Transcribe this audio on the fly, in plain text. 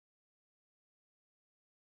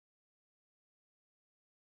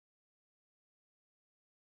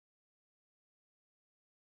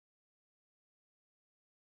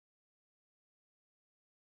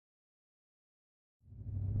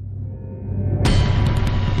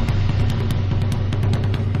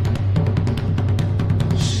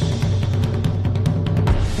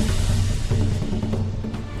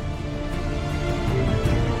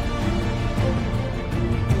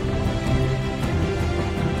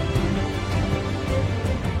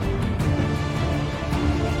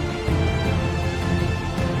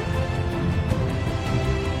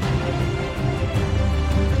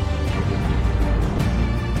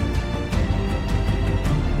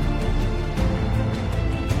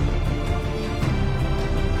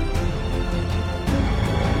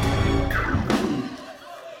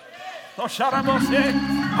Oh, shout out, hallelujah.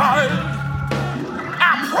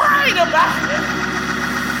 I prayed about it,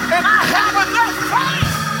 and I have enough faith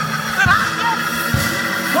that I know.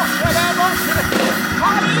 Oh, shout out,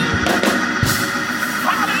 hallelujah.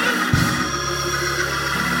 Hallelujah.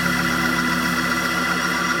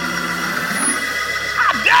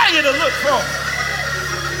 I dare you to look for it.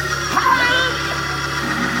 Hallelujah.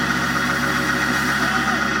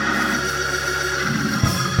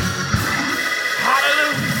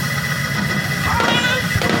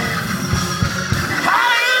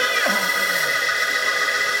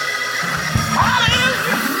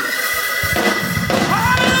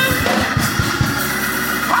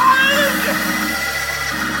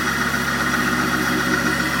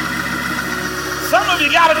 You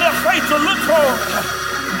got enough faith to look for it.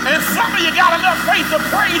 And some of you got enough faith to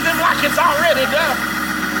praise him like it's already done.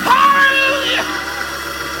 Hallelujah!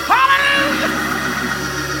 Hallelujah!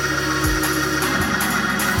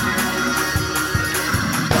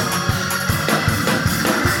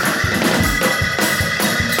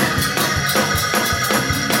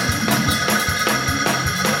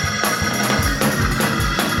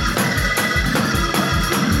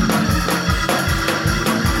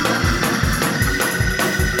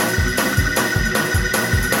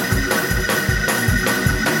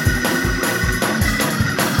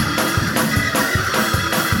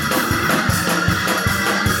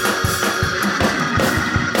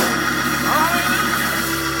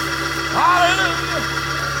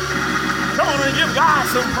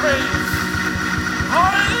 Some praise.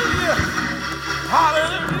 Hallelujah.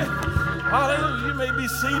 Hallelujah. Hallelujah. You may be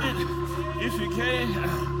seated if you can.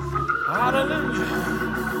 Hallelujah.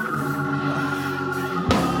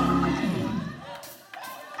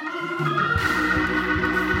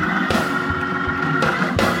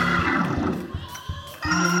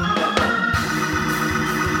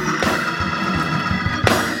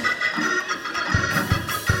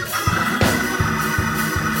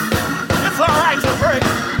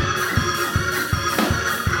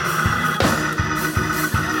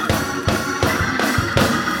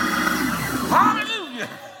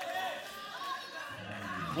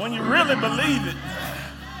 When you really believe it,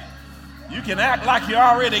 you can act like you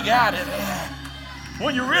already got it.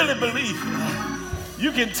 When you really believe it,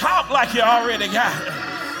 you can talk like you already got it.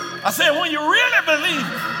 I said, when you really believe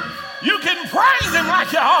it, you can praise him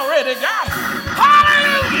like you already got it.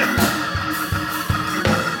 Hallelujah!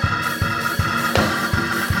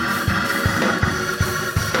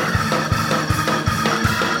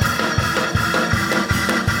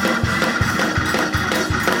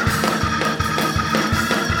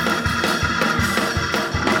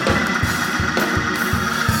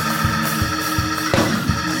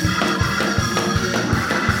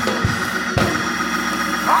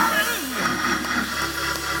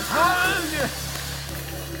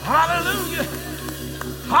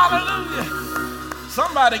 Hallelujah.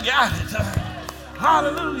 Somebody got it.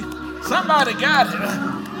 Hallelujah. Somebody got it.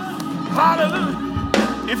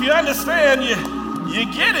 Hallelujah. If you understand, you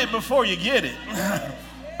get it before you get it.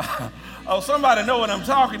 Oh, somebody know what I'm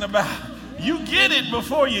talking about. You get it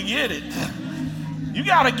before you get it. You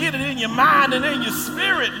got to get it in your mind and in your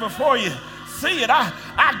spirit before you see it. I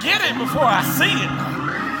get it before I see it.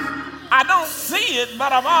 I don't see it,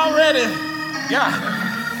 but I've already got it.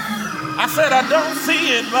 I said I don't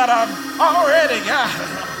see it, but I've already got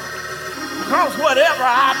it. Because whatever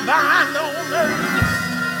I bind on earth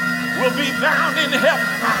will be bound in heaven.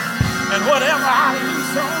 And whatever I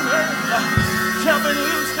loose on earth shall be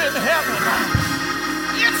loosed in heaven.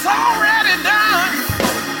 It's already done.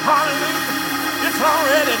 Hallelujah. It's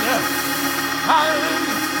already done.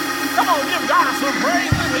 Hallelujah. Come on, give God some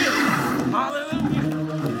praise in here. Hallelujah.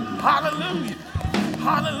 Hallelujah.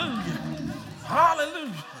 Hallelujah.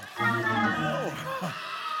 Hallelujah.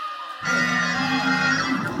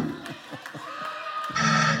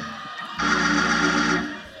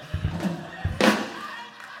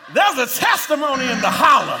 There's a testimony in the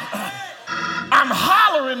holler. I'm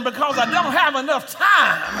hollering because I don't have enough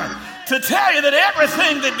time to tell you that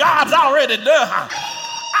everything that God's already done.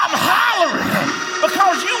 I'm hollering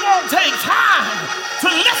because you won't take time to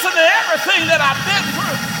listen to everything that I've been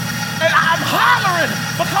through. And I'm hollering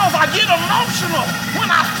because I get emotional when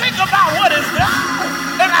I think about what is done.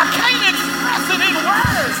 And I can't express it in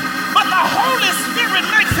words. But the Holy Spirit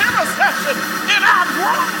makes intercession in our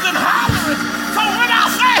groans and hollering. So when I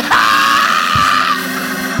say,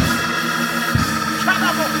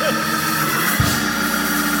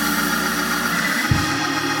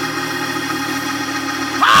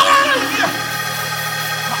 hallelujah!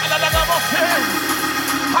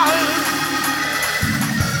 Hallelujah!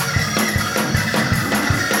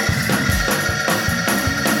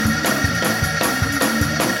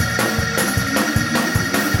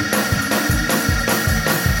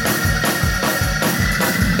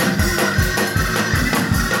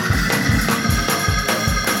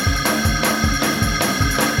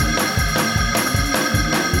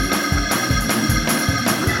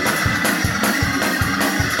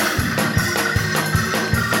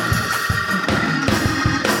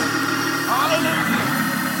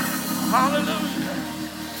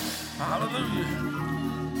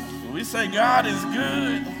 Say, God is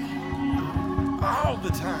good all the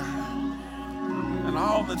time. And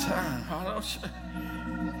all the time.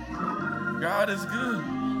 God is good.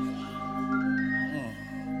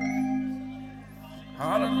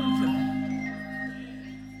 Hallelujah.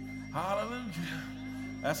 Hallelujah.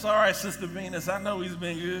 That's all right, Sister Venus. I know he's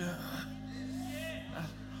been good.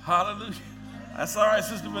 Hallelujah. That's all right,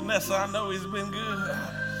 Sister Vanessa. I know he's been good.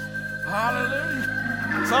 Hallelujah.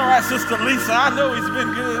 It's all right, Sister Lisa. I know he's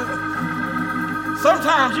been good.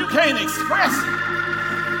 Sometimes you can't express it.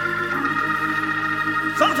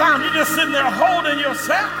 Sometimes you're just sitting there holding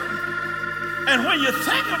yourself. And when you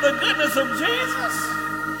think of the goodness of Jesus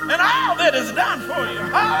and all that is done for you,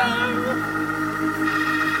 hallelujah,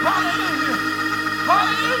 hallelujah,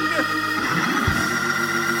 hallelujah.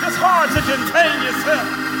 It's hard to contain yourself.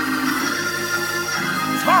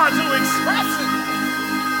 It's hard to express it.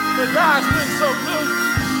 But God's been so good.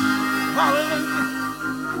 Hallelujah.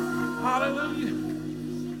 Hallelujah.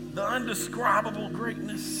 The indescribable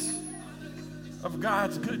greatness of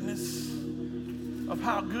God's goodness, of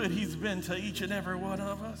how good he's been to each and every one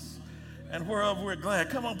of us, and whereof we're glad.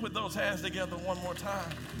 Come on, put those hands together one more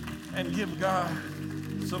time and give God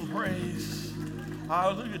some praise.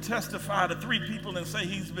 Hallelujah. Testify to 3 people and say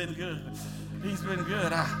he's been good. He's been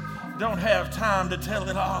good. I don't have time to tell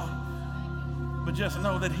it all, but just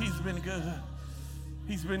know that he's been good.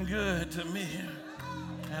 He's been good to me,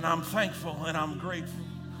 and I'm thankful and I'm grateful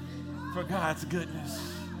for God's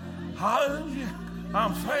goodness. Hallelujah.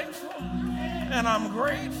 I'm thankful and I'm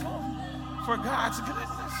grateful for God's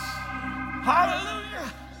goodness.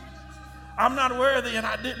 Hallelujah. I'm not worthy and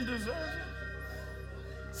I didn't deserve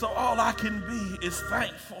it. So all I can be is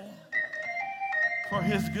thankful for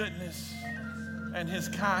his goodness and his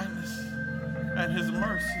kindness and his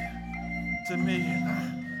mercy to me.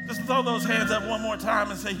 Just throw those hands up one more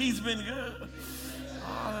time and say, he's been good.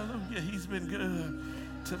 Hallelujah. He's been good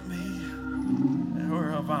to me. And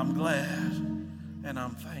whereof I'm glad and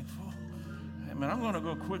I'm thankful. Amen. I'm going to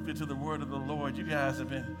go quickly to the word of the Lord. You guys have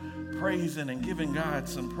been praising and giving God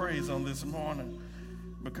some praise on this morning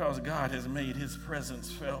because God has made his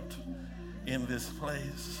presence felt in this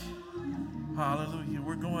place. Hallelujah.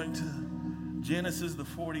 We're going to Genesis, the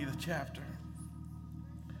 40th chapter.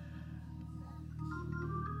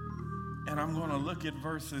 And I'm going to look at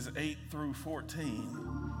verses 8 through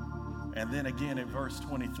 14, and then again at verse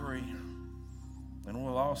 23. And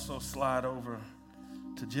we'll also slide over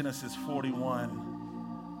to Genesis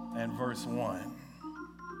 41 and verse 1.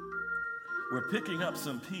 We're picking up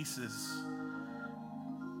some pieces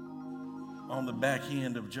on the back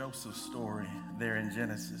end of Joseph's story there in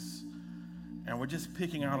Genesis. And we're just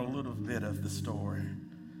picking out a little bit of the story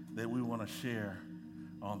that we want to share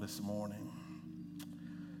on this morning.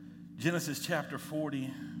 Genesis chapter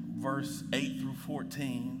 40, verse 8 through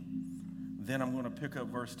 14. Then I'm going to pick up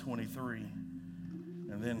verse 23.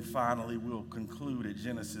 And then finally we'll conclude at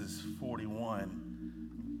Genesis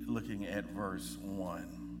 41, looking at verse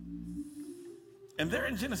 1. And there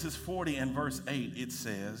in Genesis 40 and verse 8, it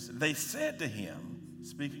says, they said to him,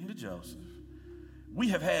 speaking to Joseph, we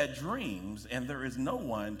have had dreams, and there is no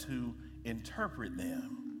one to interpret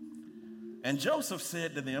them. And Joseph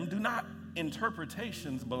said to them, do not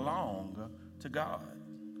interpretations belong to God?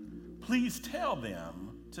 Please tell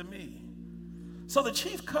them to me. So the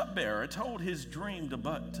chief cupbearer told his dream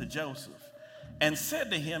to Joseph and said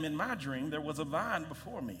to him, in my dream there was a vine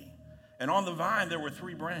before me, and on the vine there were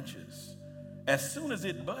 3 branches. As soon as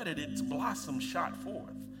it budded, its blossoms shot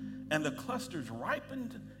forth, and the clusters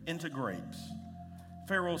ripened into grapes.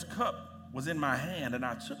 Pharaoh's cup was in my hand, and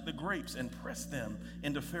I took the grapes and pressed them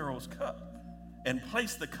into Pharaoh's cup and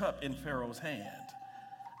placed the cup in Pharaoh's hand.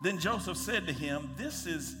 Then Joseph said to him, this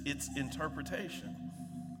is its interpretation.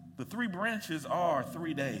 The 3 branches are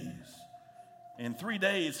 3 days. In 3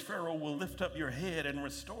 days, Pharaoh will lift up your head and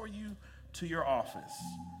restore you to your office,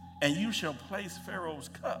 and you shall place Pharaoh's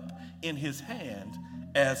cup in his hand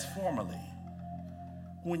as formerly,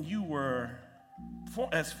 when you were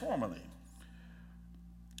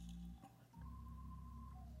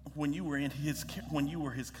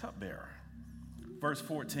his cupbearer. Verse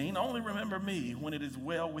 14, only remember me when it is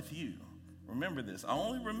well with you. Remember this,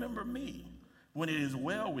 only remember me when it is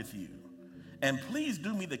well with you. And please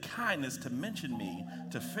do me the kindness to mention me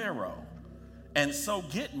to Pharaoh, and so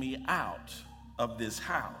get me out of this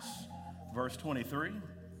house. Verse 23,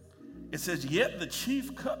 it says, yet the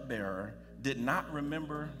chief cupbearer did not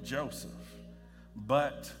remember Joseph,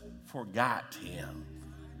 but forgot him.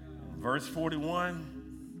 Verse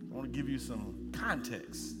 41, I want to give you some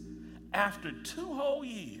context. After 2 whole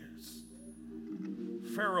years,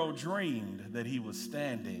 Pharaoh dreamed that he was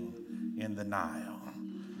standing in the Nile.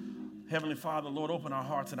 Heavenly Father, Lord, open our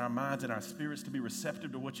hearts and our minds and our spirits to be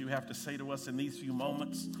receptive to what you have to say to us in these few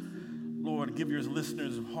moments. Lord, give your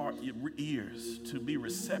listeners ears to be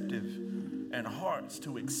receptive and hearts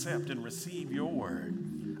to accept and receive your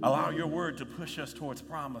word. Allow your word to push us towards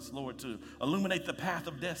promise, Lord, to illuminate the path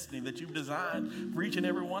of destiny that you've designed for each and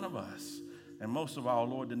every one of us. And most of all,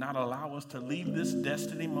 Lord, do not allow us to leave this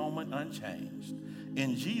destiny moment unchanged.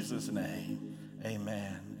 In Jesus' name,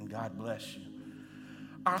 amen. And God bless you.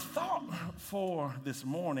 Our thought for this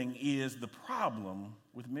morning is the problem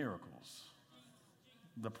with miracles.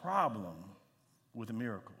 The problem with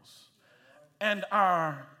miracles. And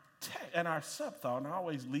our sub-thought, and I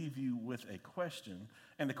always leave you with a question,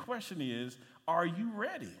 and the question is, are you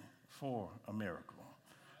ready for a miracle?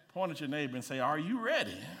 Point at your neighbor and say, are you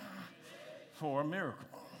ready for a miracle?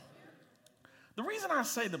 The reason I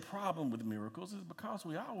say the problem with miracles is because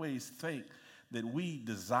we always think that we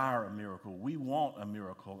desire a miracle. We want a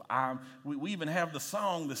miracle. We even have the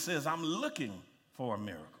song that says, I'm looking for a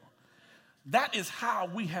miracle. That is how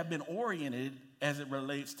we have been oriented as it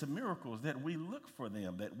relates to miracles, that we look for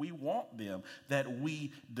them, that we want them, that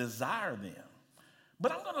we desire them.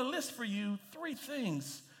 But I'm going to list for you 3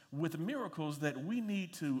 things with miracles that we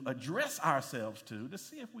need to address ourselves to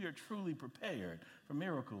see if we are truly prepared for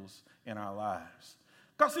miracles in our lives.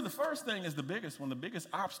 Because see, the first thing is the biggest one. The biggest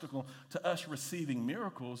obstacle to us receiving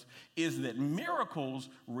miracles is that miracles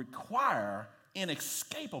require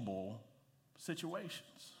inescapable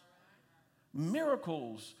situations.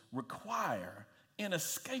 Miracles require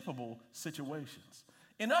inescapable situations.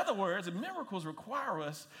 In other words, miracles require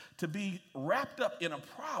us to be wrapped up in a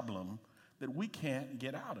problem that we can't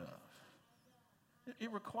get out of.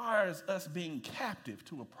 It requires us being captive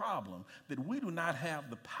to a problem that we do not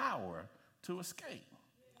have the power to escape.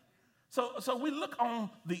 So we look on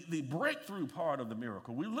the breakthrough part of the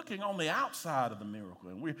miracle. We're looking on the outside of the miracle.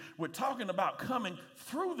 And we're talking about coming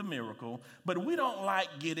through the miracle, but we don't like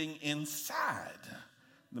getting inside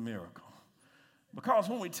the miracle. Because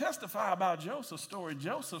when we testify about Joseph's story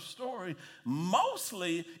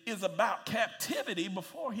mostly is about captivity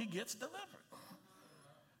before he gets delivered.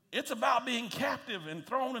 It's about being captive and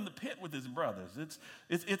thrown in the pit with his brothers.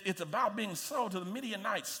 It's about being sold to the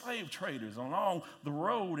Midianite slave traders along the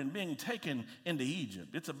road and being taken into Egypt.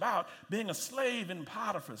 It's about being a slave in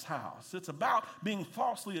Potiphar's house. It's about being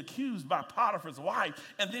falsely accused by Potiphar's wife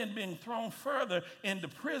and then being thrown further into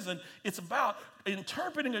prison. It's about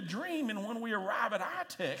interpreting a dream, and when we arrive at our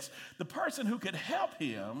text, the person who could help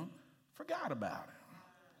him forgot about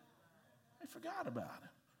it. They forgot about it.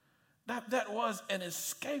 That was an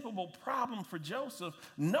escapable problem for Joseph,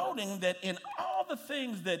 noting that in all the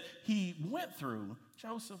things that he went through,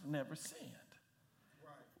 Joseph never sinned.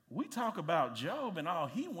 Right. We talk about Job and all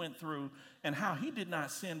he went through and how he did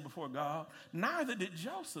not sin before God. Neither did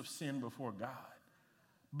Joseph sin before God.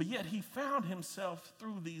 But yet he found himself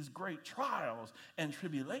through these great trials and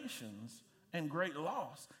tribulations and great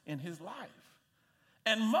loss in his life.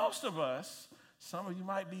 And most of us, some of you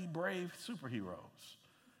might be brave superheroes.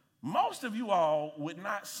 Most of you all would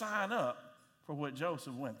not sign up for what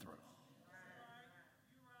Joseph went through.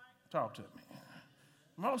 Talk to me.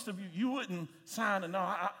 Most of you wouldn't sign up.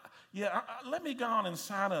 No, let me go on and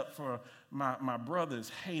sign up for my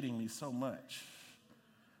brothers hating me so much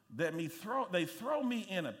that they throw me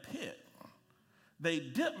in a pit. They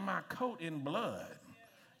dip my coat in blood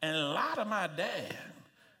and lie to my dad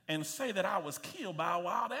and say that I was killed by a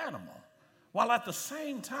wild animal. While at the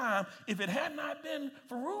same time, if it had not been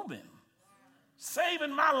for Reuben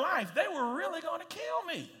saving my life, they were really going to kill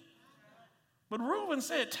me. But Reuben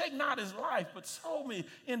said, take not his life, but sold me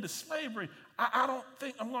into slavery. I don't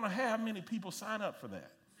think I'm going to have many people sign up for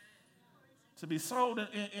that. To be sold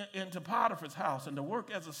into Potiphar's house and to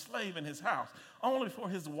work as a slave in his house, only for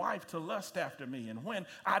his wife to lust after me. And when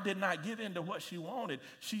I did not give in to what she wanted,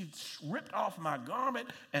 she ripped off my garment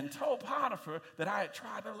and told Potiphar that I had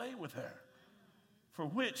tried to lay with her. For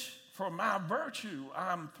which, for my virtue,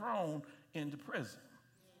 I'm thrown into prison.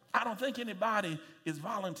 I don't think anybody is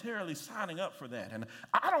voluntarily signing up for that. And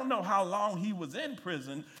I don't know how long he was in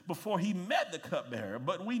prison before he met the cupbearer,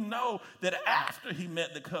 but we know that after he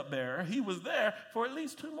met the cupbearer, he was there for at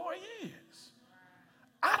least 2 more years.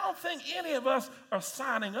 I don't think any of us are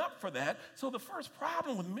signing up for that. So the first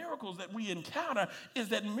problem with miracles that we encounter is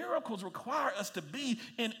that miracles require us to be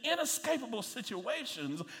in inescapable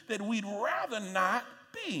situations that we'd rather not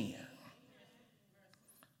be in.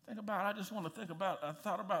 I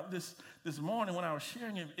thought about this morning when I was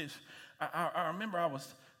sharing it. I remember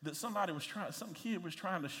some kid was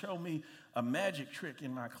trying to show me a magic trick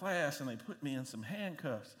in my class, and they put me in some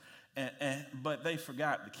handcuffs, but they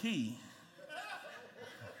forgot the key.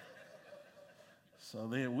 So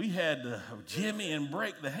then we had to jimmy and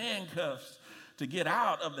break the handcuffs to get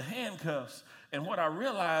out of the handcuffs. And what I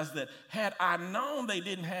realized that had I known they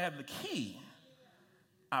didn't have the key,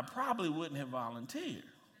 I probably wouldn't have volunteered.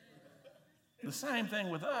 The same thing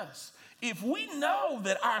with us. If we know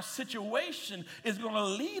that our situation is going to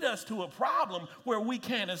lead us to a problem where we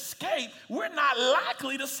can't escape, we're not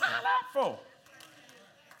likely to sign up for it.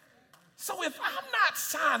 So if I'm not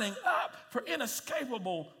signing up for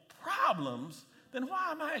inescapable problems, then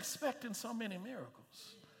why am I expecting so many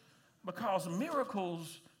miracles? Because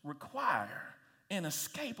miracles require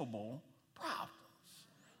inescapable problems.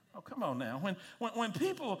 Oh, come on now. When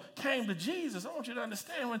people came to Jesus, I want you to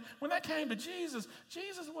understand, when they came to Jesus,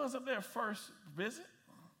 Jesus wasn't their first visit.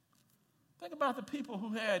 Think about the people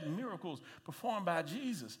who had miracles performed by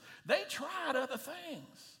Jesus. They tried other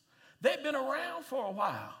things. They'd been around for a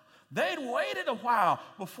while. They'd waited a while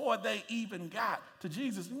before they even got to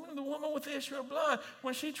Jesus. Remember the woman with the issue of blood,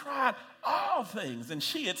 when she tried all things and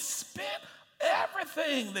she had spent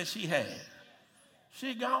everything that she had.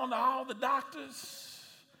 She'd gone to all the doctors.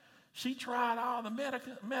 She tried all the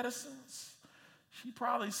medicines. She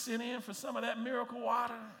probably sent in for some of that miracle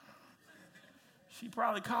water. She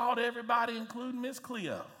probably called everybody, including Miss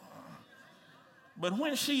Cleo. But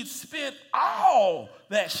when she'd spent all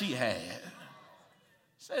that she had,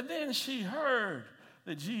 said then she heard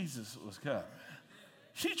that Jesus was coming.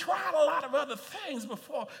 She tried a lot of other things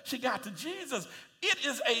before she got to Jesus. It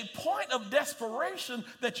is a point of desperation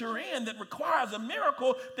that you're in that requires a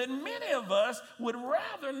miracle that many of us would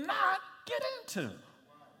rather not get into.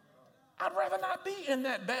 I'd rather not be in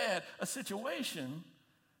that bad a situation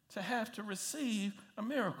to have to receive a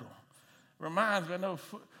miracle. Reminds me, I know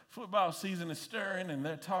football season is stirring and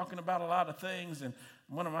they're talking about a lot of things, and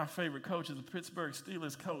one of my favorite coaches, the Pittsburgh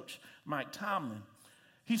Steelers coach, Mike Tomlin,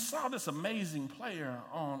 he saw this amazing player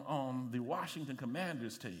on the Washington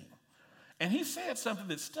Commanders team. And he said something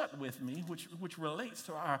that stuck with me, which relates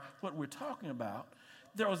to what we're talking about.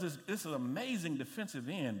 There was this amazing defensive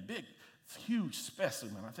end, big, huge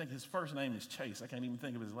specimen. I think his first name is Chase. I can't even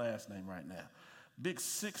think of his last name right now. Big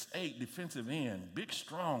 6'8" defensive end, big,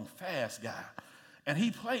 strong, fast guy. And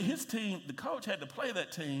he played his team. The coach had to play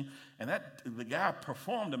that team, and the guy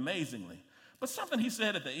performed amazingly. But something he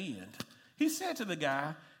said at the end, he said to the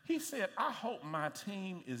guy, he said, I hope my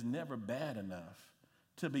team is never bad enough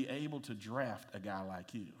to be able to draft a guy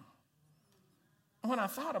like you. When I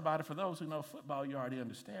thought about it, for those who know football, you already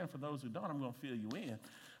understand. For those who don't, I'm going to fill you in.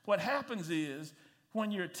 What happens is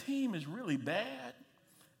when your team is really bad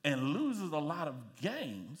and loses a lot of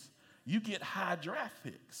games, you get high draft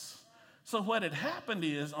picks. So what had happened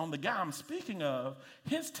is, on the guy I'm speaking of,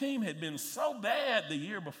 his team had been so bad the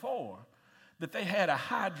year before that they had a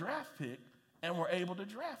high draft pick and were able to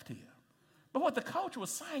draft him. But what the coach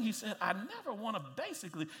was saying, he said, I never want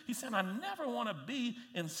to be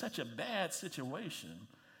in such a bad situation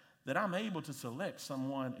that I'm able to select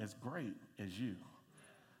someone as great as you.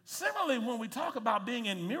 Similarly, when we talk about being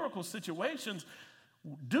in miracle situations,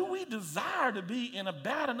 do we desire to be in a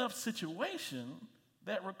bad enough situation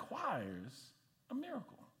that requires a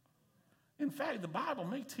miracle? In fact, the Bible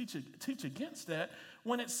may teach against that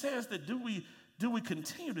when it says that do we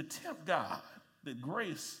continue to tempt God that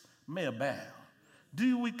grace may abound?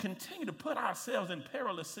 Do we continue to put ourselves in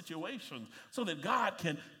perilous situations so that God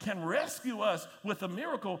can rescue us with a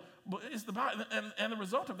miracle? It's the Bible, and the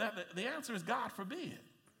result of that, the answer is God forbid.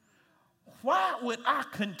 Why would I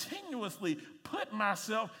continuously put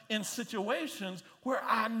myself in situations where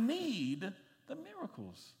I need the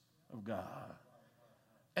miracles of God?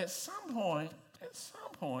 At some point,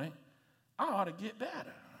 I ought to get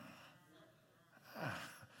better.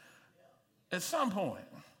 At some point,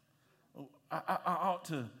 I ought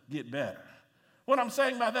to get better. What I'm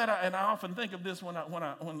saying by that, and I often think of this when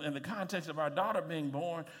in the context of our daughter being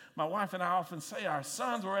born, my wife and I often say our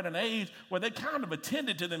sons were at an age where they kind of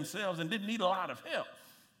attended to themselves and didn't need a lot of help.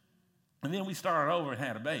 And then we started over and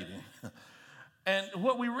had a baby. And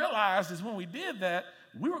what we realized is when we did that,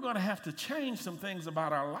 we were going to have to change some things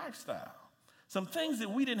about our lifestyle. Some things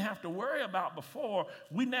that we didn't have to worry about before,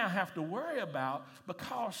 we now have to worry about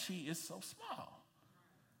because she is so small.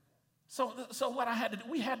 So what I had to do,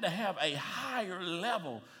 we had to have a higher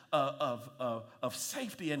level of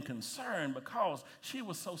safety and concern because she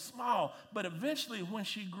was so small. But eventually when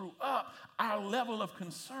she grew up, our level of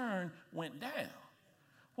concern went down.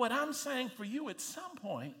 What I'm saying for you, at some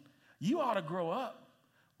point, you ought to grow up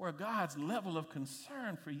where God's level of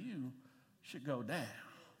concern for you should go down.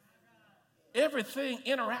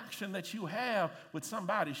 Interaction that you have with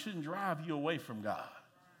somebody shouldn't drive you away from God.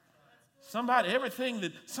 Everything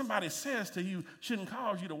that somebody says to you shouldn't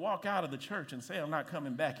cause you to walk out of the church and say, I'm not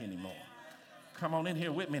coming back anymore. Come on in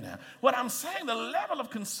here with me now. What I'm saying, the level of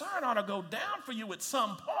concern ought to go down for you at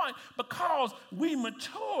some point because we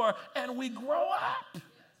mature and we grow up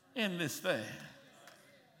in this thing.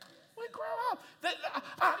 We grow up.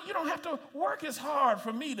 You don't have to work as hard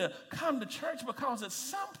for me to come to church because at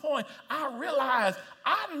some point I realize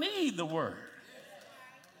I need the word.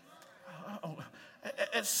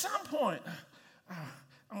 At some point,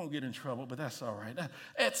 I'm going to get in trouble, but that's all right.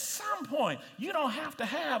 At some point, you don't have to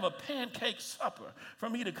have a pancake supper for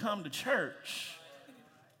me to come to church.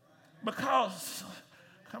 Because,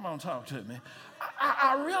 come on, talk to me.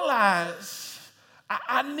 I realize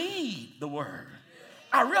I need the word.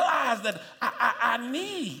 I realize that I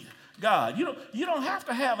need God. You don't have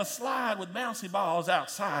to have a slide with bouncy balls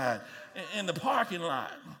outside in the parking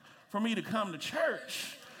lot for me to come to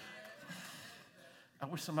church. I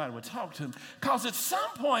wish somebody would talk to him. Because at some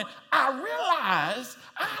point, I realize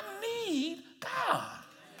I need God.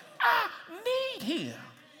 I need him.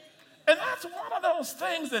 And that's one of those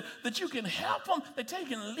things that you can help them, that you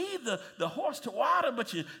can lead the horse to water,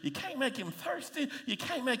 but you can't make him thirsty. You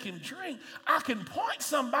can't make him drink. I can point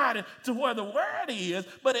somebody to where the word is,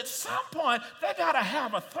 but at some point, they got to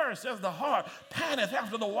have a thirst. As the heart panteth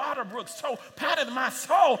after the water brook, so panteth my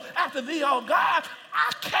soul after thee, oh God.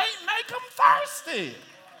 I can't make them thirsty.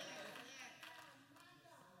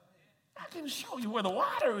 I can show you where the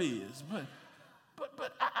water is, but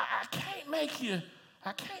I can't make you.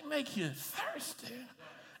 I can't make you thirsty.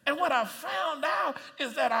 And what I found out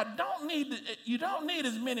is that you don't need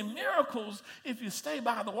as many miracles if you stay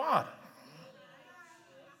by the water.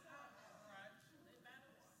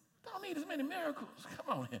 Don't need as many miracles.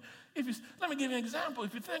 Come on here. Let me give you an example.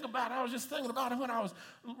 If you think about it, I was just thinking about it when I was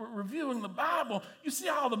reviewing the Bible. You see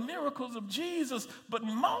all the miracles of Jesus, but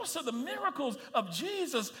most of the miracles of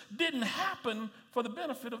Jesus didn't happen for the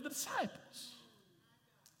benefit of the disciples.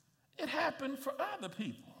 It happened for other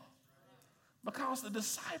people because the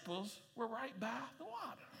disciples were right by the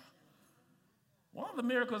water. One of the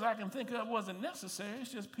miracles I can think of wasn't necessary.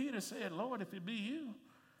 It's just Peter said, Lord, if it be you,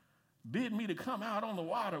 bid me to come out on the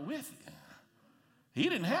water with you. He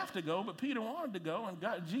didn't have to go, but Peter wanted to go, and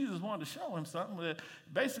Jesus wanted to show him something. That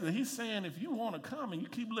basically, he's saying, if you want to come and you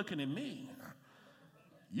keep looking at me,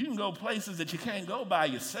 you can go places that you can't go by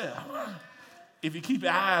yourself if you keep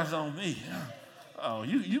your eyes on me. Oh,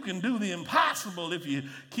 you can do the impossible if you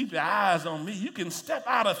keep your eyes on me. You can step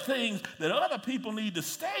out of things that other people need to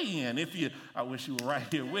stay in. I wish you were right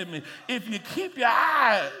here with me. If you keep your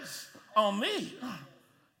eyes on me.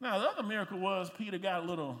 Now, the other miracle was Peter got a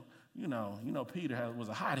little, Peter was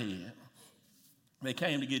a hothead. They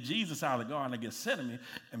came to get Jesus out of the Garden of Gethsemane,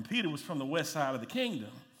 and Peter was from the west side of the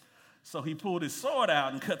kingdom. So he pulled his sword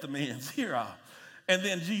out and cut the man's ear off. And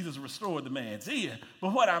then Jesus restored the man's ear.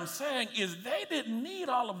 But what I'm saying is they didn't need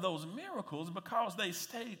all of those miracles because they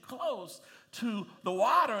stayed close to the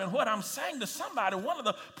water. And what I'm saying to somebody, one of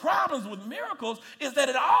the problems with miracles is that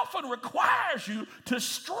it often requires you to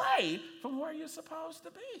stray from where you're supposed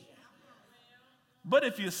to be. But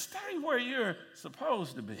if you stay where you're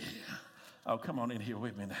supposed to be, oh, come on in here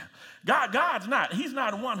with me now. He's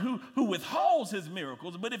not one who withholds his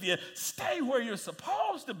miracles, but if you stay where you're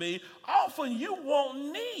supposed to be, often you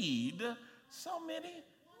won't need so many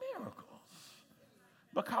miracles.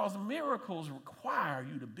 Because miracles require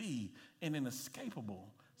you to be in inescapable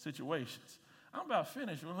situations. I'm about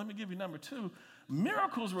finished. Well, let me give you number 2.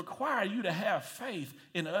 Miracles require you to have faith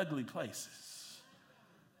in ugly places.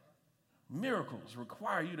 Miracles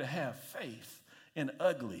require you to have faith in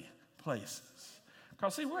ugly places.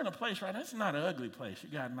 Because, see, we're in a place right now, it's not an ugly place. You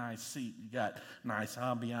got a nice seat, you got nice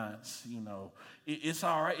ambiance, It's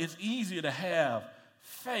all right. It's easier to have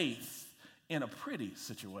faith in a pretty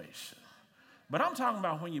situation. But I'm talking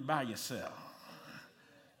about when you're by yourself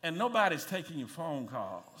and nobody's taking your phone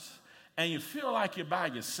calls and you feel like you're by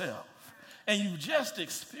yourself and you've just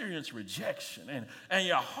experienced rejection and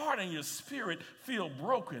your heart and your spirit feel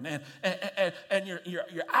broken and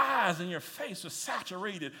your eyes and your face are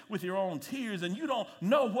saturated with your own tears and you don't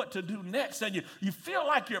know what to do next and you feel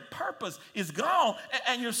like your purpose is gone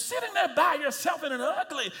and you're sitting there by yourself in an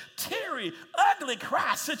ugly, teary, ugly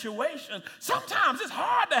cry situation. Sometimes it's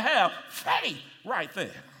hard to have faith right there.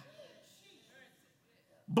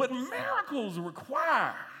 But miracles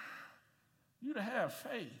require you to have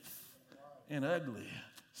faith in ugly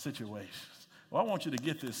situations. Well, I want you to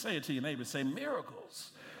get this. Say it to your neighbor. Say,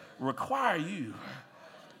 miracles require you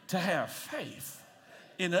to have faith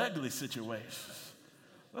in ugly situations.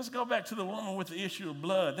 Let's go back to the woman with the issue of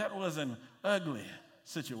blood. That was an ugly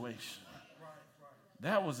situation.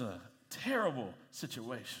 That was an terrible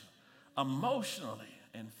situation, emotionally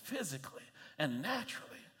and physically and naturally.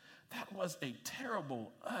 That was a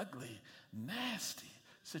terrible, ugly, nasty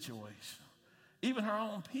situation. Even her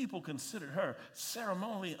own people considered her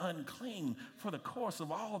ceremonially unclean for the course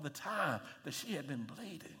of all the time that she had been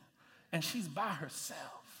bleeding. And she's by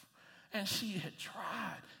herself. And she had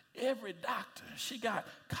tried every doctor. She got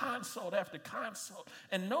consult after consult,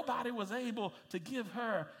 and nobody was able to give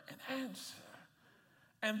her an answer.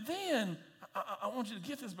 And then, I want you to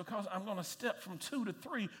get this because I'm going to step from 2 to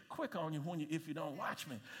 3 quick on you, if you don't watch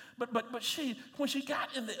me. But when she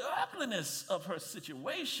got in the ugliness of her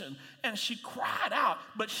situation and she cried out,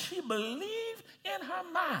 but she believed in her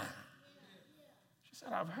mind. She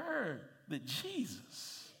said, I've heard that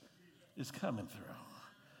Jesus is coming through.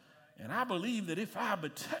 And I believe that if I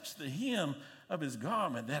but touch the hem of his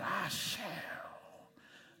garment, that I shall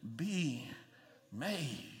be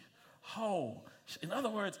made whole. In other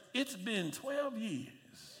words, it's been 12 years,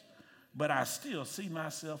 but I still see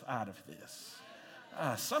myself out of this.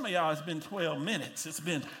 Some of y'all, it's been 12 minutes. It's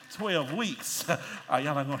been 12 weeks. Y'all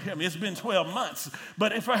not going to hear me. It's been 12 months.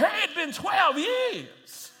 But for her, it's been 12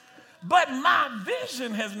 years. But my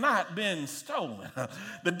vision has not been stolen.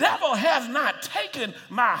 The devil has not taken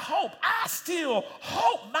my hope. I still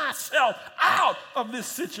hope myself out of this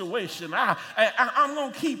situation. I'm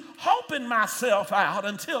going to keep hoping myself out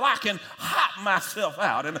until I can hop myself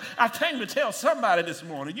out. And I came to tell somebody this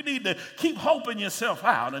morning, you need to keep hoping yourself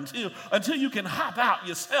out until you can hop out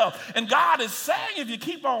yourself. And God is saying, if you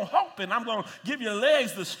keep on hoping, I'm going to give your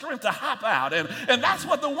legs the strength to hop out. And that's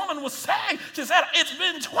what the woman was saying. She said, it's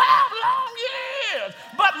been 12 long years,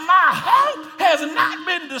 but my hope has not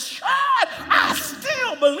been destroyed. I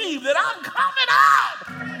still believe that I'm coming out.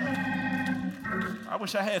 I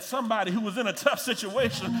wish I had somebody who was in a tough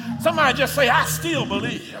situation. Somebody just say, I still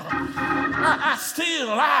believe. I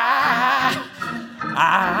still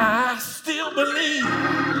believe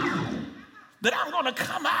that I'm going to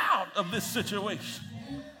come out of this situation.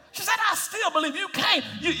 She said, I still believe you can't.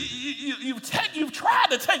 You've tried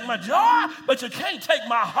to take my joy, but you can't take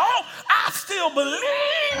my hope. I still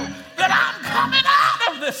believe that I'm coming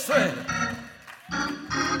out of this thing.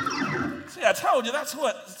 See, I told you that's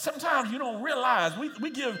what sometimes you don't realize. We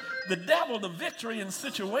give the devil the victory in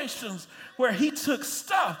situations where he took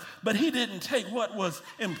stuff, but he didn't take what was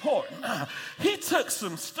important. He took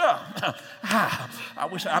some stuff. I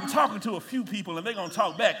wish I'm talking to a few people and they're going to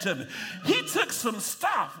talk back to me. He took some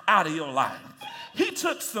stuff out of your life. He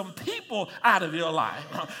took some people out of your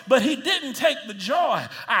life, but he didn't take the joy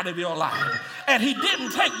out of your life. And he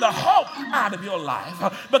didn't take the hope out of your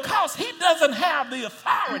life because he doesn't have the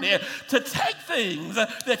authority to take things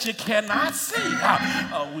that you cannot see.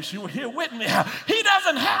 I wish you were here with me. He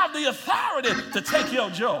doesn't have the authority to take your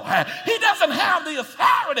joy. He doesn't have the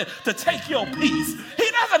authority to take your peace.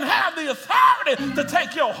 He doesn't have the authority to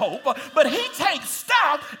take your hope, but he takes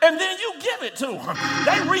stuff and then you give it to him.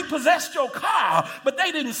 They repossessed your car, but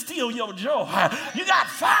they didn't steal your joy. You got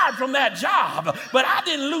fired from that job, but I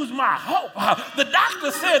didn't lose my hope. The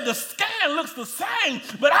doctor said the scan looks the same,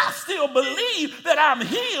 but I still believe that I'm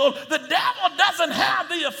healed. The devil doesn't have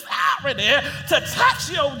the authority to touch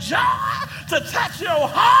your joy, to touch your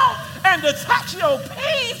hope, and to touch your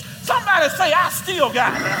peace. Somebody say, I still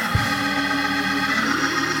got it.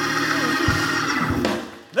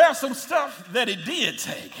 There's some stuff that he did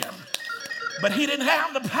take, but he didn't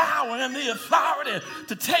have the power and the authority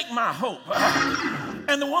to take my hope.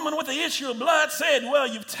 And the woman with the issue of blood said, well,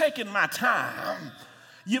 you've taken my time.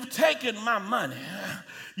 You've taken my money.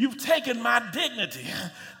 You've taken my dignity,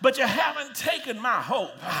 but you haven't taken my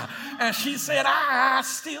hope. And she said, I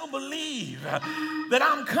still believe that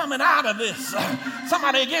I'm coming out of this.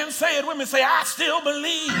 Somebody again say it with me. Say, I still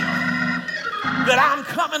believe that I'm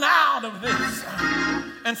coming out of this.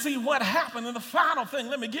 And see what happened. And the final thing,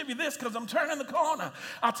 let me give you this because I'm turning the corner.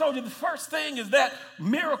 I told you the first thing is that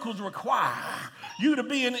miracles require you to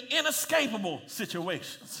be in inescapable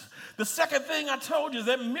situations. The second thing I told you is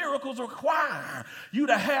that miracles require you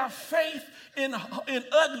to have faith in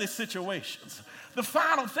ugly situations. The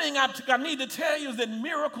final thing I need to tell you is that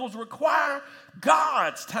miracles require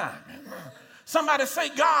God's timing. Somebody say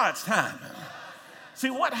God's timing. See,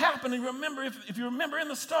 what happened, and remember, if you remember in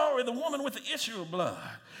the story, the woman with the issue of blood,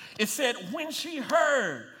 it said when she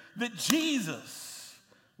heard that Jesus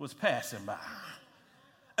was passing by.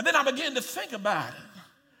 And then I began to think about it.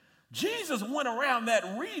 Jesus went around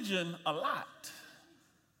that region a lot.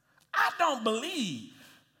 I don't believe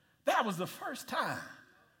that was the first time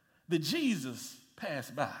that Jesus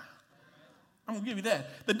passed by. I'm going to give you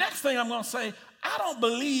that. The next thing I'm going to say, I don't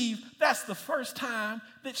believe that's the first time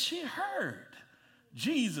that she heard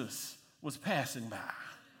Jesus was passing by.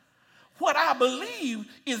 What I believe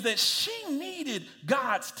is that she needed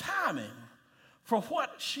God's timing for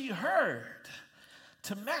what she heard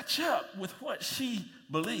to match up with what she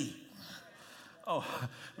believed. Oh,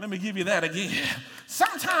 let me give you that again.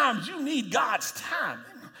 Sometimes you need God's timing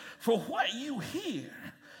for what you hear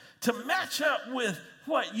to match up with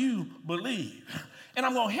what you believe. And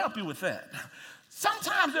I'm going to help you with that.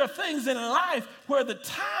 Sometimes there are things in life where the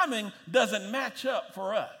timing doesn't match up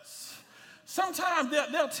for us. Sometimes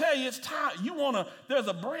they'll tell you it's time, there's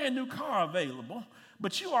a brand new car available,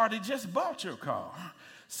 but you already just bought your car.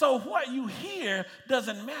 So what you hear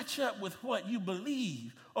doesn't match up with what you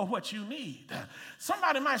believe or what you need.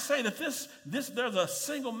 Somebody might say that there's a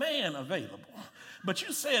single man available, but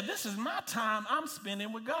you said, this is my time I'm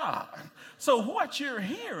spending with God. So what you're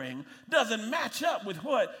hearing doesn't match up with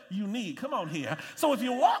what you need. Come on here. So if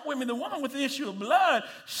you walk with me, the woman with the issue of blood,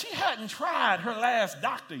 she hadn't tried her last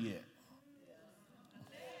doctor yet.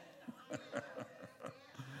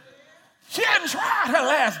 She hadn't tried her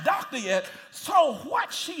last doctor yet, so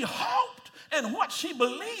what she hoped and what she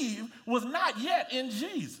believed was not yet in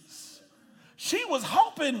Jesus. She was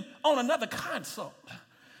hoping on another consult.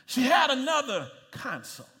 She had another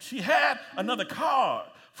consult. She had another card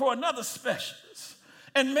for another specialist.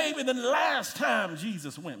 And maybe the last time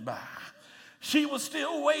Jesus went by, she was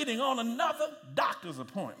still waiting on another doctor's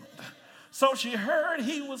appointment. So she heard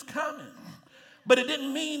he was coming, but it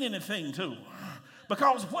didn't mean anything to her,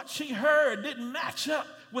 because what she heard didn't match up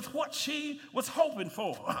with what she was hoping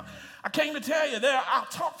for. I came to tell you I'll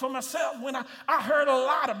talk for myself when I heard a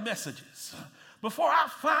lot of messages before I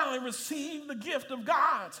finally received the gift of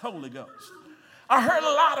God's Holy Ghost. I heard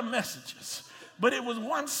a lot of messages, but it was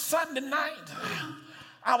one Sunday night.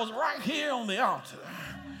 I was right here on the altar.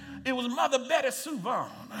 It was Mother Betty Sue Vaughn.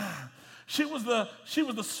 She was the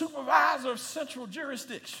supervisor of Central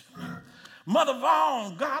Jurisdiction. Mother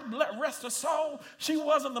Vaughn, God rest her soul, she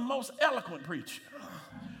wasn't the most eloquent preacher.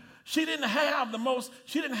 She didn't have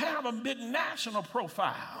a big national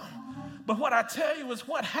profile. But what I tell you is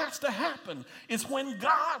what has to happen is when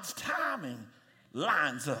God's timing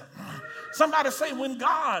lines up. Somebody say when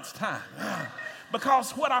God's timing.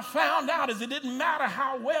 Because what I found out is it didn't matter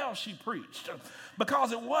how well she preached,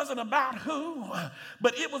 because it wasn't about who,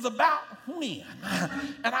 but it was about when.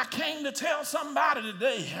 And I came to tell somebody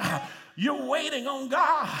today, you're waiting on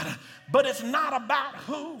God, but it's not about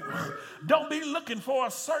who. Don't be looking for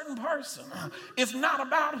a certain person. It's not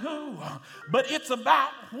about who, but it's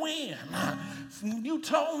about when. You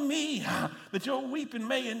told me that your weeping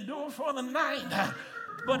may endure for the night,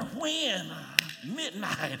 but when?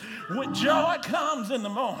 Midnight, when joy comes in the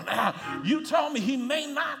morning. You told me he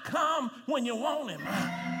may not come when you want him.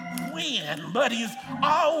 When, but he's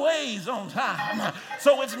always on time.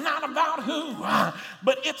 So it's not about who,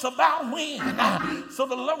 but it's about when. So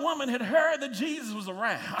the woman had heard that Jesus was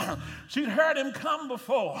around. She'd heard him come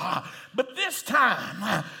before, but this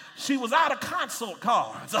time she was out of consult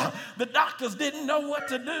cards. The doctors didn't know what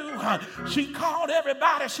to do. She called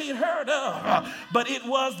everybody she'd heard of, but it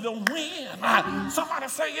was the when. Somebody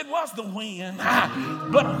say it was the when.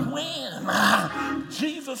 But when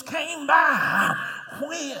Jesus came by,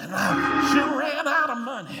 when she ran out of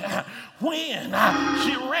money, when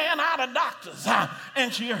she ran out of doctors,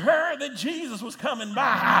 and she heard that Jesus was coming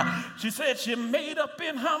by, she said she made up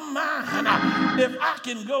in her mind, if I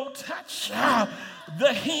can go touch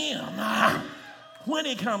the hem when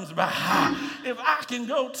he comes by, if I can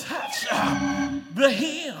go touch the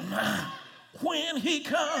hem when he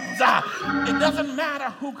comes, it doesn't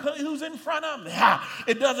matter who's in front of me.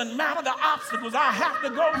 It doesn't matter the obstacles I have to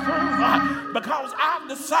go through, because I've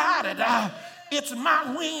decided it's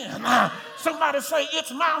my win. Somebody say,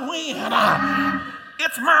 it's my win.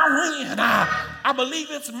 It's my win. I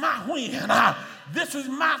believe it's my win. This is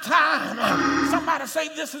my time. Somebody say,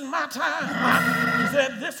 this is my time. He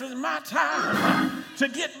said, this is my time to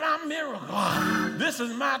get my miracle. This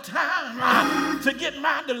is my time to get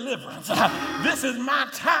my deliverance. This is my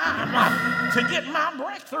time to get my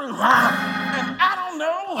breakthrough. And I don't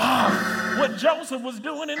know what Joseph was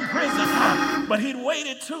doing in prison, but he'd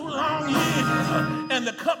waited 2 long years, and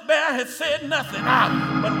the cupbearer had said nothing.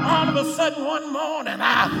 But all of a sudden one morning,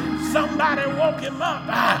 somebody woke him up,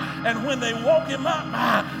 and when they woke him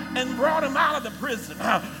up and brought him out of the prison,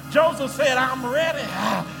 Joseph said, I'm ready.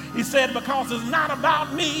 He said, because it's not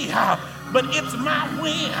about me, but it's my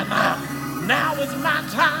win. Now is my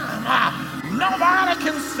time. Nobody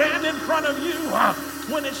can stand in front of you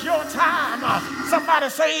when it's your time. Somebody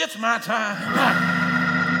say, it's my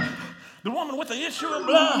time. The woman with the issue of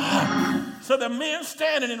blood, So the men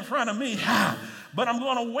standing in front of me, but I'm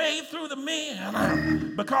going to wade through the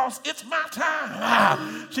men because it's my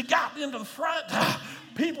time. She got into the front.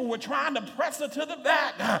 People were trying to press her to the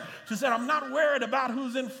back. She said, I'm not worried about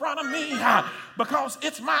who's in front of me because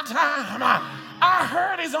it's my time. I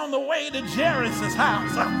heard he's on the way to Jairus'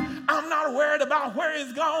 house. I'm not worried about where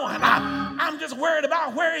he's going. I'm just worried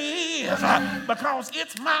about where he is because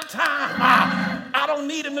it's my time. I don't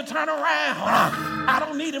need him to turn around. I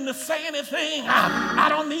don't need him to say anything. I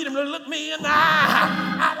don't need him to look me in the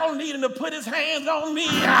eye. I don't need him to put his hands on me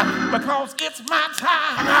because it's my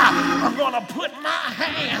time. I'm going to put my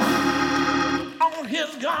hand on his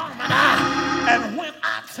garment, and when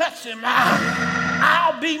I touch him,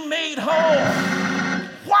 I'll be made whole.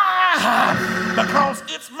 Why? Because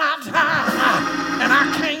it's my time. And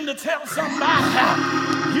I came to tell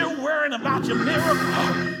somebody, you're worrying about your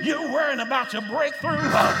miracle. You're worrying about your breakthrough.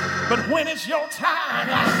 But when it's your time,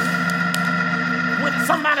 when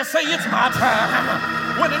somebody say it's my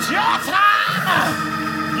time, when it's your time,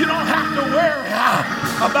 you don't have to worry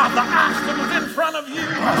about the obstacles in front of you.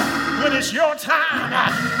 When it's your time,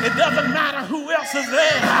 it doesn't matter who else is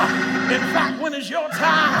there. In fact, when it's your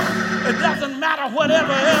time, it doesn't matter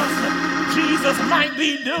whatever else Jesus might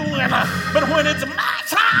be doing. But when it's my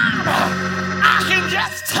time, I can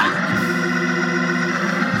just touch.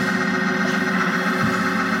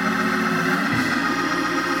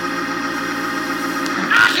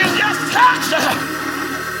 I can just touch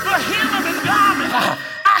the hem of his garment.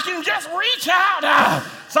 I can just reach out.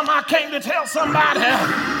 Somebody came to tell somebody,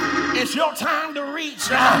 it's your time to reach.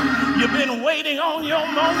 You've been waiting on your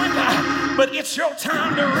moment, but it's your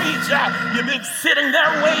time to reach. You've been sitting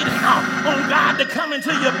there waiting on God to come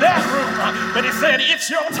into your bedroom, but he said, it's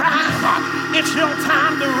your time. It's your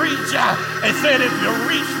time to reach. He said, if you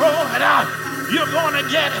reach for it, you're going to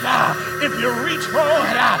get it. If you reach for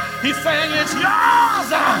it, he's saying it's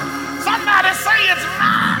yours. Somebody say it's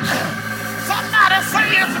mine. Somebody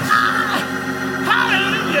say it's mine.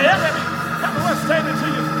 Hallelujah. Everyone standing to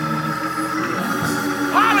you.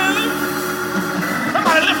 Hallelujah.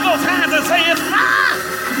 Somebody lift those hands and say it's mine.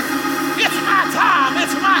 It's my time.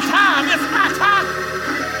 It's my time. It's my time.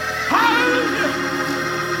 Hallelujah.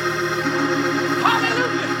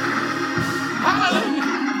 Hallelujah. Hallelujah.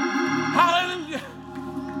 Hallelujah.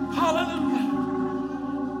 Hallelujah.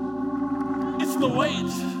 It's the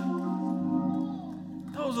weight.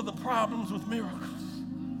 Those are the problems with miracles.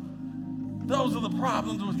 Those are the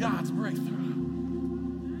problems with God's breakthrough.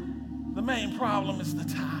 The main problem is the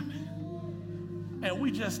timing. And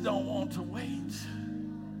we just don't want to wait.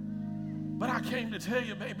 But I came to tell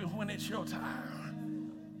you, baby, when it's your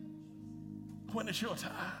time, when it's your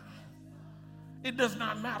time, it does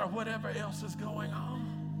not matter whatever else is going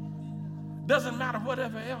on. Doesn't matter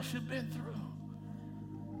whatever else you've been through.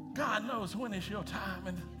 God knows when it's your time.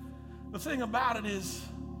 And the thing about it is,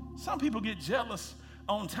 some people get jealous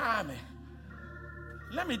on timing.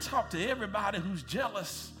 Let me talk to everybody who's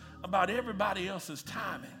jealous about everybody else's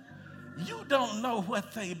timing. You don't know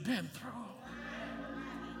what they've been through.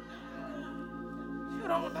 You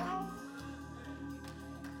don't know.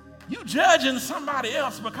 You judging somebody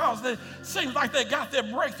else because it seems like they got their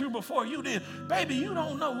breakthrough before you did. Baby, you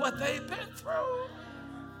don't know what they've been through.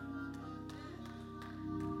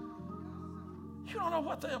 You don't know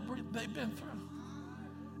what they've been through.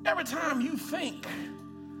 Every time you think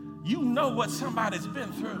you know what somebody's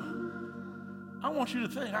been through, I want you to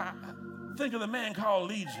think of the man called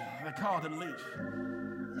Legion. They called him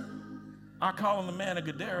Legion. I call him the man of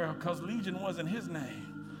Gadara because Legion wasn't his name.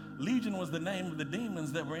 Legion was the name of the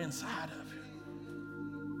demons that were inside of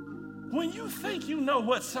him. When you think you know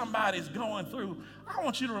what somebody's going through, I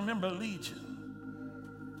want you to remember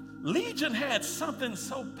Legion. Legion had something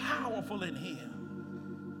so powerful in him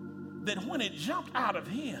that when it jumped out of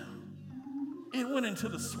him, it went into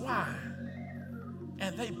the swine,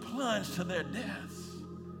 and they plunged to their deaths,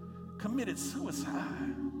 committed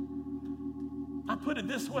suicide. I put it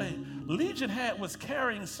this way, Legion was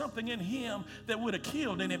carrying something in him that would have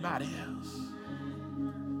killed anybody else.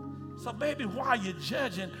 So baby, while you're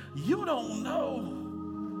judging, you don't know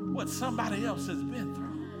what somebody else has been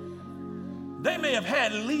through. They may have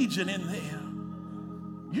had Legion in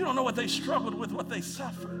them. You don't know what they struggled with, what they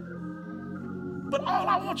suffered. But all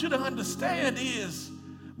I want you to understand is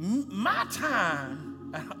my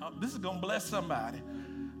time, this is going to bless somebody,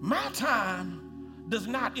 my time does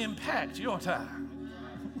not impact your time.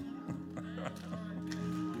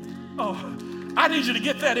 Oh, I need you to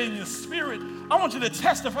get that in your spirit. I want you to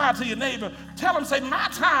testify to your neighbor. Tell them, say, my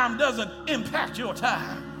time doesn't impact your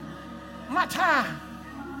time. My time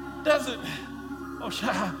doesn't,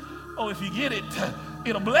 if you get it,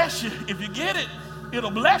 it'll bless you. If you get it,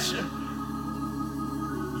 it'll bless you.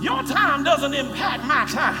 Your time doesn't impact my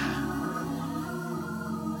time.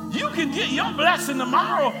 You can get your blessing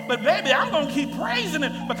tomorrow, but baby, I'm going to keep praising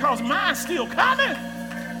it because mine's still coming.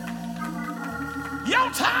 Your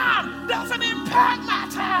time doesn't impact my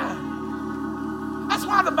time. That's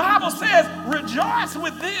why the Bible says, rejoice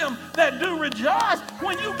with them that do rejoice.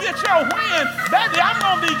 When you get your win, baby, I'm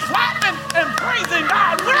going to be clapping and praising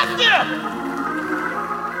God with you.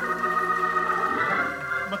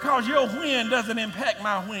 Because your win doesn't impact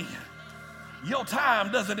my win. Your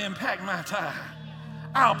time doesn't impact my time.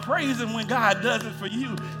 I'll praise him when God does it for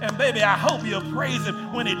you. And baby, I hope you'll praise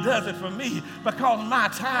him when he does it for me, because my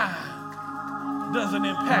time doesn't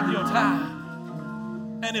impact your time.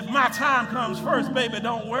 And if my time comes first, baby,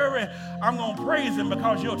 don't worry. I'm going to praise him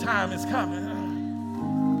because your time is coming.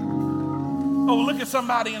 Oh, look at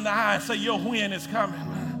somebody in the eye and say, your win is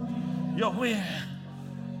coming. Your win.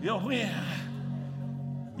 Your win.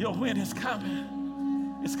 Your win is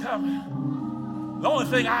coming. It's coming. The only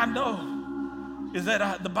thing I know is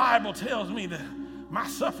that the Bible tells me that my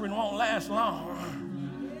suffering won't last long.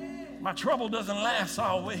 My trouble doesn't last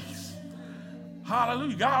always.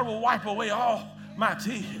 Hallelujah. God will wipe away all my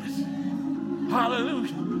tears.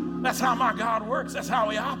 Hallelujah. That's how my God works. That's how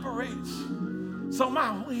he operates. So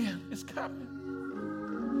my win is coming.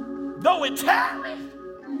 Though it tarry,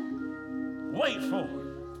 wait for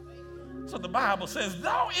it. So the Bible says,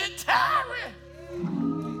 though it tarry,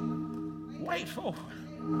 wait for it.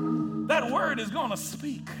 That word is going to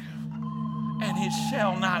speak, and it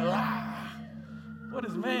shall not lie. What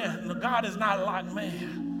is man? No, God is not like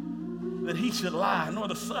man, that he should lie, nor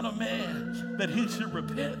the Son of Man, that he should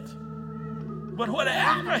repent. But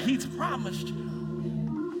whatever he's promised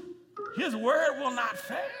you, his word will not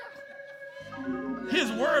fail.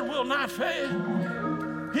 His word will not fail.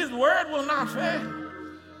 His word will not fail.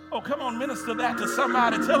 Oh, come on, minister that to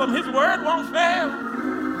somebody. Tell them his word won't fail.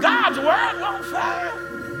 God's word won't fail.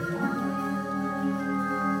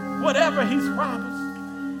 Whatever he's promised,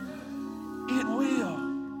 it will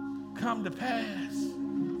come to pass.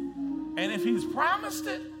 And if he's promised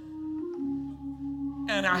it,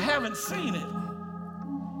 and I haven't seen it,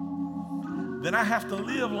 then I have to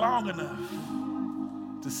live long enough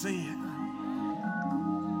to see it.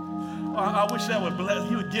 Oh, I wish that would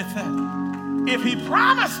bless you, would get that. If he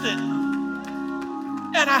promised it,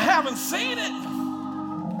 and I haven't seen it,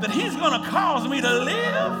 then he's going to cause me to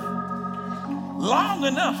live long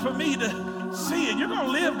enough for me to see it. You're going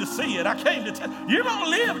to live to see it. I came to tell you. You're going to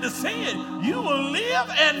live to see it. You will live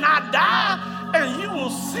and not die, and you will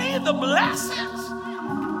see the blessings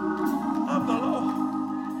of the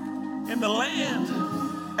Lord in the land.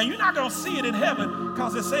 And you're not going to see it in heaven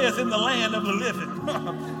because it says in the land of the living.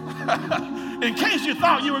 In case you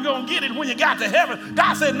thought you were going to get it when you got to heaven,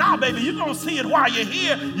 God said, no, baby, you're going to see it while you're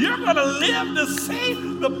here. You're going to live to see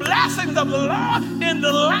the blessings of the Lord in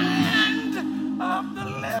the land of the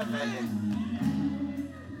living.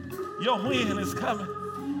 Your win is coming.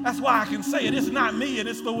 That's why I can say it. It's not me, and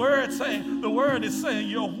it's the word saying. The word is saying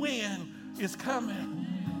your win is coming.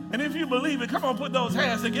 And if you believe it, come on, put those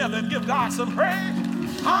hands together and give God some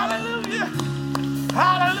praise. Hallelujah.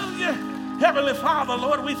 Hallelujah. Heavenly Father,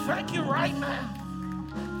 Lord, we thank you right now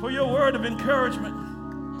for your word of encouragement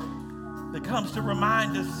that comes to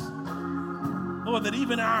remind us, Lord, that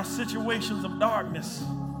even in our situations of darkness,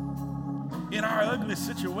 in our ugly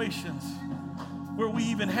situations where we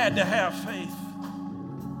even had to have faith,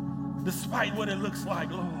 despite what it looks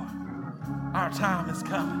like, Lord, our time is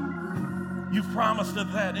coming. You've promised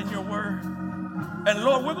us that in your word. And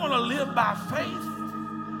Lord, we're going to live by faith.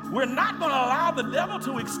 We're not going to allow the devil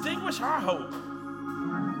to extinguish our hope.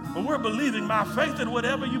 But we're believing by faith that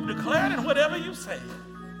whatever you've declared and whatever you say,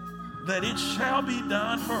 that it shall be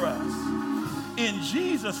done for us. In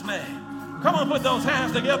Jesus' name. Come on, put those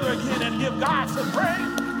hands together again and give God some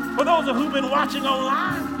praise. For those of who've been watching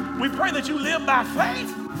online, we pray that you live by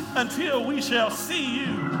faith until we shall see you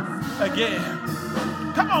again.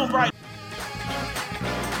 Come on, Bright.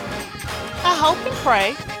 I hope and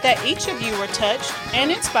pray that each of you were touched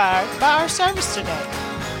and inspired by our service today.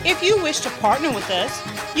 If you wish to partner with us,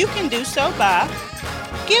 you can do so by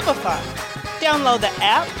Giveify. Download the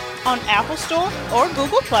app on Apple Store or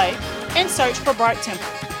Google Play and search for Bright Temple.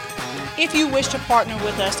 If you wish to partner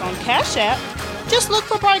with us on Cash App, just look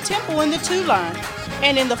for Bright Temple in the 2 line,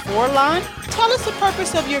 and in the 4 line, tell us the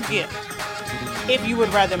purpose of your gift. If you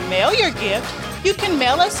would rather mail your gift, you can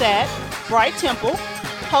mail us at Bright Temple,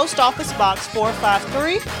 Post Office Box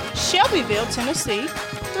 453, Shelbyville, Tennessee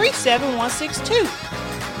 37162.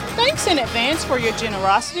 Thanks in advance for your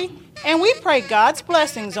generosity And we pray God's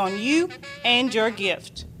blessings on you and your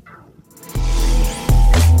gift.